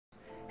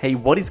Hey,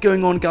 what is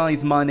going on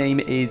guys? My name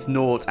is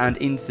Nort, and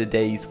in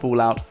today's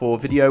Fallout 4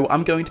 video,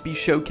 I'm going to be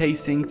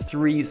showcasing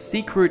 3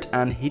 secret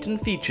and hidden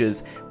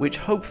features which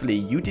hopefully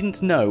you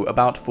didn't know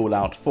about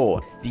Fallout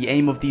 4. The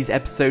aim of these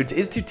episodes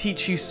is to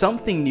teach you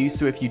something new,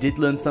 so if you did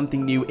learn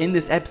something new in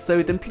this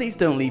episode, then please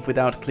don't leave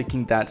without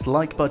clicking that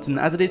like button,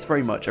 as it is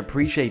very much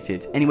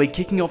appreciated. Anyway,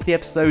 kicking off the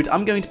episode,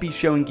 I'm going to be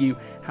showing you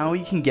how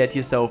you can get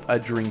yourself a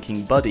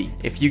drinking buddy.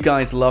 If you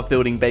guys love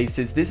building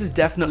bases, this is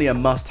definitely a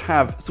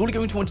must-have, so all you're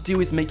going to want to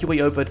do is make your way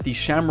over to the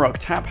Shamrock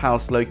Tap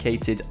House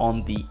located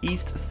on the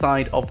east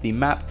side of the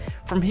map.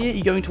 From here,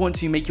 you're going to want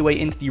to make your way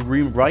into the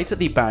room right at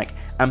the back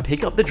and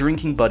pick up the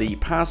drinking buddy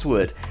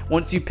password.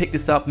 Once you pick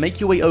this up, make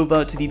your way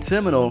over to the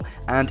terminal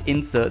and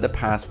insert the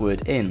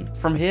password in.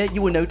 From here,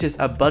 you will notice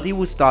a buddy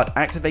will start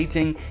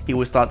activating, he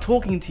will start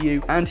talking to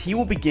you, and he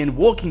will begin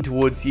walking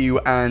towards you,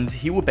 and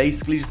he will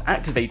basically just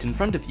activate in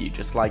front of you,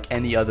 just like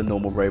any other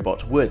normal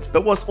robot would.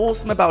 But what's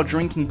awesome about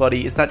Drinking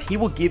Buddy is that he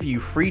will give you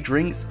free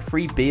drinks,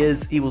 free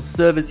beers, he will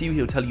service you,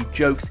 he'll tell you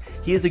jokes,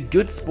 he is a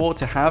good sport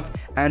to have,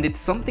 and it's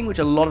something which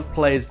a lot of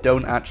players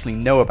don't actually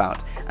know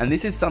about. And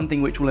this is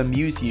something which will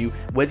amuse you,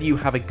 whether you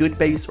have a good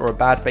base or a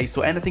bad base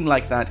or anything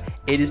like that.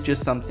 It is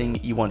just something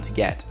you want to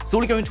get. So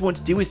all you're going to want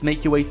to do is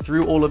make your way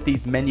through all of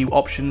these menu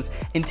options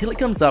until it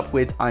comes up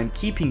with I'm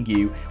keeping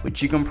you,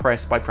 which you can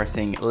press by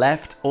pressing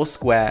left or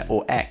square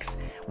or X.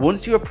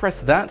 Once you have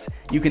pressed that,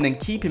 you can then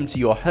keep him to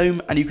your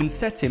home and you can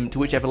set him to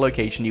whichever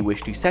location you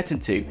wish to set him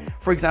to.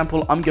 For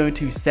example, I'm going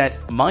to set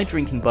my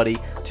drinking buddy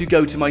to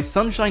go to my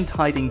Sunshine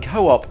Tiding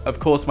co-op. Of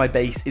course, my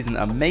base isn't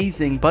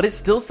amazing, but it's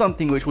still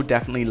something which will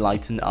definitely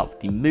lighten up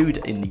the mood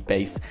in the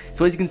base.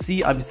 So as you can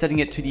see, I'm setting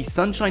it to the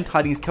Sunshine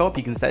Tidings co-op.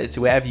 You can set it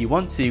to wherever you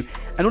want to,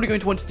 and all you're going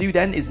to want to do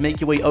then is make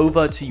your way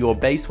over to your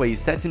base where you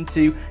set him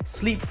to,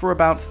 sleep for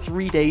about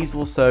 3 days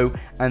or so,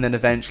 and then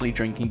eventually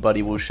Drinking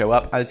Buddy will show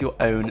up as your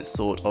own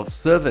sort of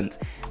servant.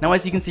 Now,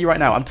 as you can see right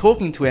now, I'm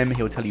talking to him,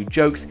 he'll tell you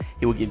jokes,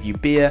 he will give you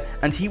beer,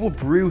 and he will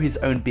brew his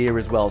own beer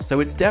as well. So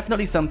it's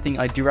definitely something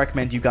I do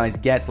recommend you guys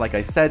get, like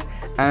I said,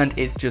 and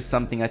it's just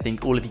something I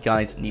think all of you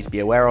guys need to be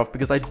aware of,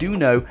 because I do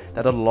know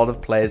that a lot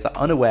of players are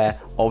unaware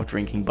of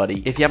Drinking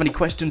Buddy. If you have any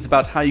questions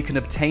about how you can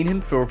obtain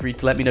him, feel free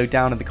to let me know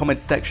down in the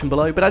comments section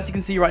below. But as you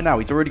can see right now,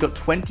 he's already got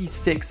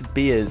 26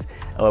 beers,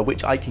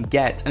 which I can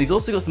get, and he's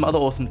also got some other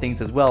awesome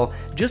things as well,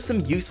 just some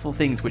useful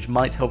things which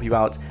might help you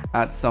out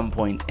at some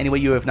point. Anyway,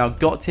 you have now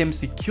got him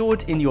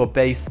secured in your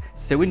base,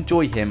 so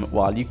enjoy him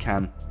while you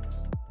can.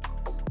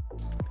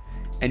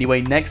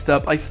 Anyway, next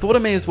up, I thought I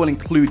may as well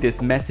include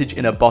this message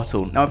in a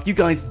bottle. Now, if you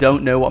guys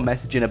don't know what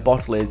message in a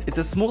bottle is, it's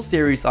a small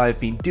series I've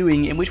been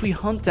doing in which we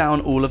hunt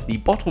down all of the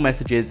bottle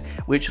messages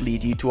which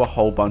lead you to a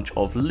whole bunch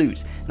of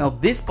loot. Now,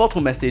 this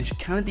bottle message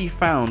can be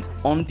found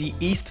on the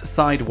east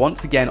side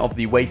once again of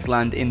the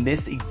wasteland in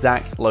this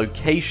exact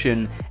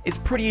location. It's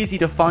pretty easy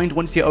to find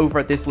once you're over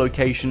at this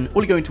location.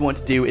 All you're going to want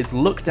to do is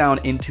look down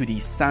into the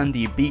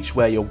sandy beach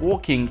where you're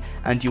walking,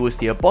 and you will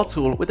see a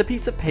bottle with a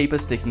piece of paper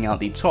sticking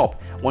out the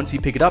top. Once you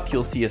pick it up,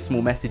 you'll see a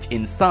small message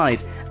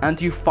inside, and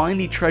to find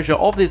the treasure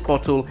of this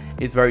bottle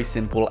is very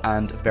simple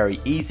and very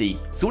easy.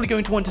 So all you're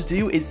going to want to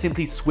do is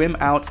simply swim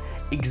out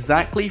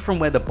exactly from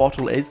where the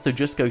bottle is, so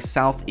just go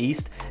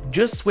southeast,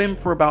 just swim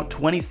for about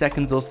 20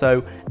 seconds or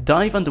so,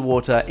 dive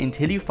underwater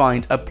until you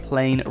find a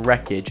plane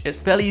wreckage. It's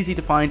fairly easy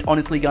to find,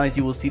 honestly guys,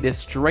 you will see this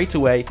straight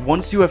away.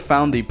 Once you have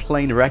found the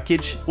plane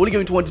wreckage, all you're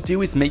going to want to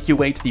do is make your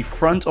way to the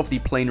front of the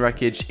plane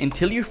wreckage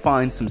until you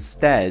find some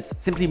stairs.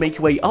 Simply make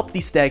your way up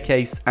the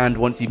staircase, and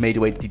once you've made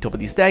your way to the top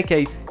of the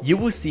staircase, you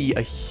will see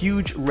a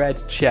huge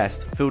red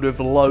chest filled with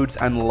loads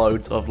and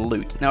loads of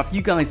loot. Now, if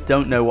you guys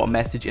don't know what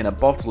message in a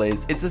bottle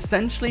is, it's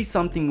essentially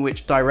something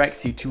which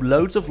directs you to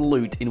loads of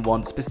loot in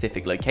one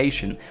specific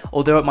location.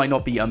 Although it might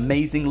not be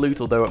amazing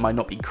loot, although it might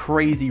not be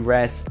crazy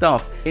rare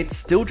stuff, it's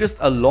still just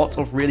a lot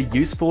of really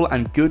useful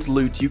and good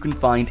loot you can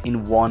find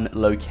in one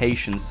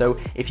location. So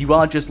if you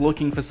are just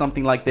looking for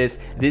something like this,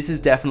 this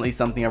is definitely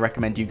something I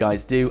recommend you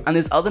guys do. And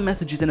there's other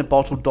messages in a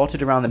bottle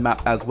dotted around the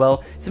map as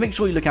well, so make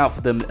sure you look out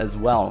for them as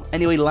well.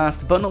 Anyway,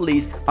 last but not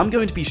least, I'm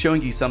going to be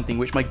showing you something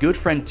which my good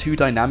friend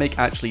 2Dynamic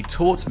actually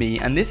taught me,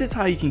 and this is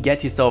how you can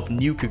get yourself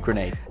Nuka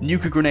Grenades.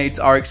 Nuka Grenades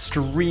are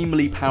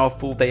extremely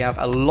powerful, they have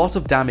a lot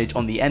of damage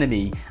on the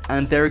enemy,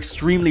 and they're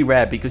extremely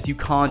rare because you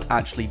can't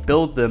actually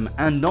build them,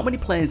 and not many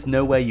players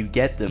know where you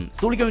get them.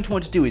 So all you're going to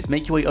want to do is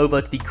make your way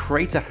over to the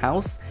Crater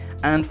House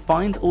and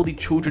find all the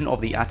Children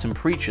of the Atom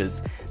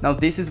Preachers. Now,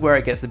 this is where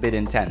it gets a bit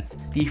intense.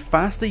 The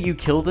faster you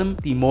kill them,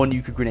 the more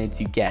Nuka Grenades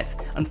you get.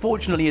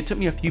 Unfortunately, it took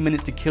me a few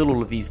minutes to kill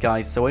all of these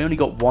guys, so I only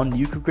got 1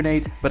 Nuka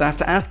Grenade, but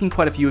after asking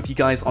quite a few of you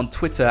guys on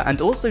Twitter,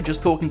 and also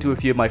just talking to a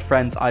few of my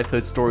friends, I've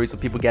heard stories of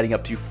people getting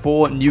up to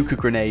 4 Nuka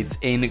Grenades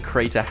in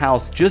Crater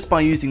House just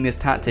by using this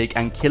tactic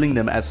and killing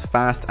them as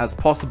fast as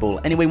possible.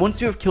 Anyway,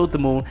 once you have killed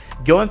them all,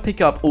 go and pick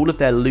up all of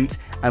their loot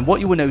and what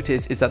you will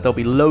notice is that there'll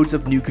be loads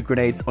of nuka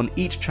grenades on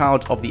each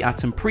child of the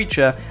Atom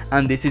Preacher,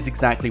 and this is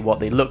exactly what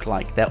they look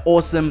like. They're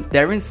awesome,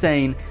 they're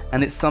insane,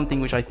 and it's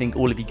something which I think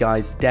all of you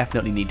guys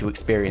definitely need to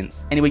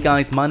experience. Anyway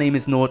guys, my name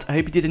is Nort, I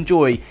hope you did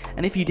enjoy,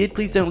 and if you did,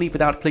 please don't leave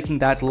without clicking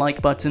that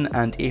like button,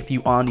 and if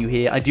you are new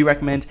here, I do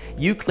recommend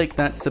you click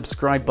that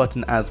subscribe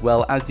button as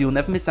well, as you'll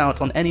never miss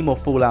out on any more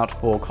Fallout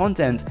 4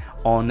 content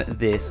on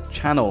this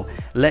channel.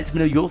 Let me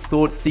know your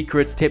thoughts,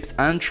 secrets, tips,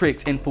 and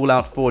tricks in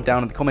Fallout 4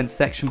 down in the comments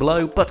section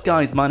below. But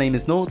guys, my name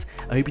is Nort,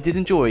 I hope you did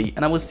enjoy,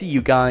 and I will see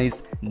you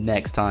guys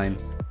next time.